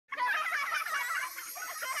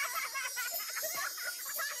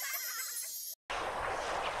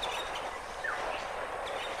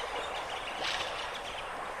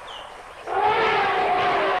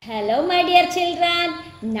Hello my dear children.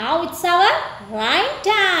 Now it's our rhyme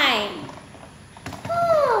time.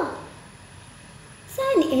 Oh, it's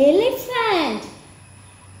an elephant.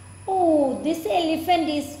 Oh, this elephant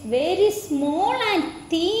is very small and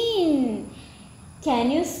thin.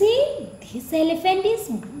 Can you see? This elephant is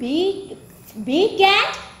big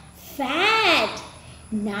and fat.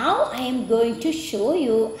 Now I am going to show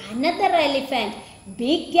you another elephant.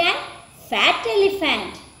 Big and fat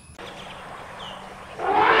elephant.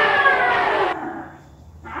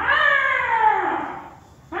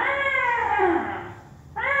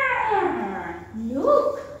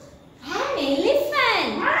 Look, an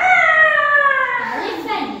elephant.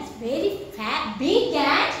 Elephant is very fat, big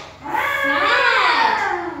and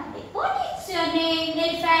fat. What is your name,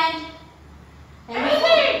 elephant?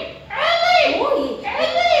 Ellie! Ellie! Oh,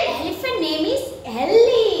 Ellie! elephant name is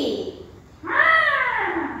Ellie.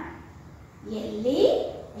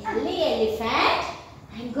 Ellie elephant.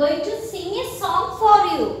 I am going to sing a song for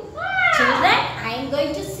you. Children, I am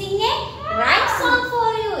going to sing a rhyme song for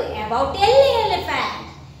you about Ellie elephant.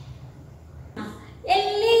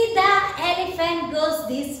 Ellie the elephant goes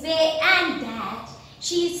this way and that.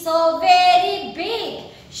 She's so very big.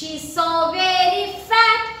 She's so very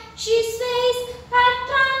fat. She sways her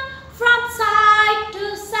trunk from side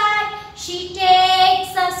to side. She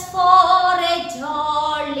takes us for a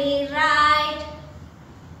jolly ride.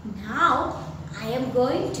 Now I am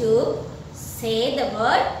going to say the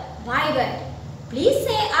word by word. Please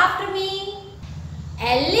say after me.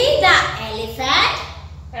 Ellie the elephant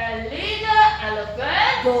Ellie the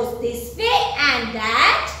elephant goes this way and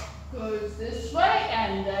that. goes this way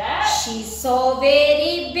and that. She's so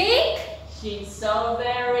very big. She's so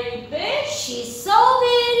very big. She's so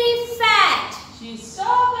very fat. She's so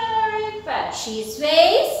very fat. She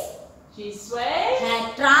sways She sways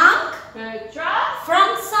her trunk her trunk from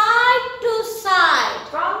side to side.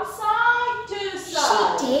 from side to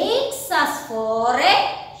side. She takes us for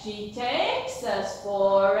a She takes us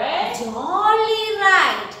for a jolly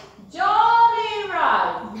ride. jolly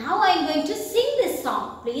ride. Now I am going to sing this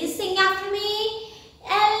song. Please sing after me.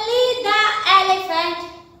 Ellie the elephant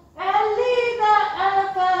Ellie the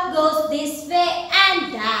elephant goes this way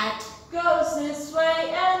and that. goes this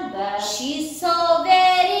way and that. She's so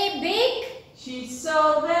very big. She's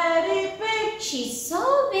so very big. She's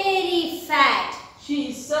so very fat.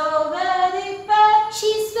 She's so very fat.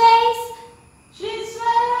 She sways She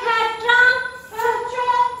sways her trunk her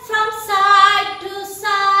trunk from side to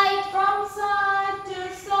side. from side to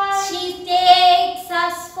side. She takes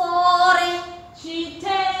us for a She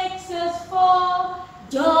takes us for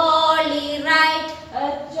jolly ride. a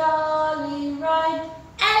jolly ride.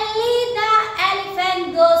 Ellie the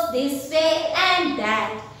elephant goes this way and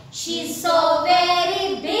that. She's so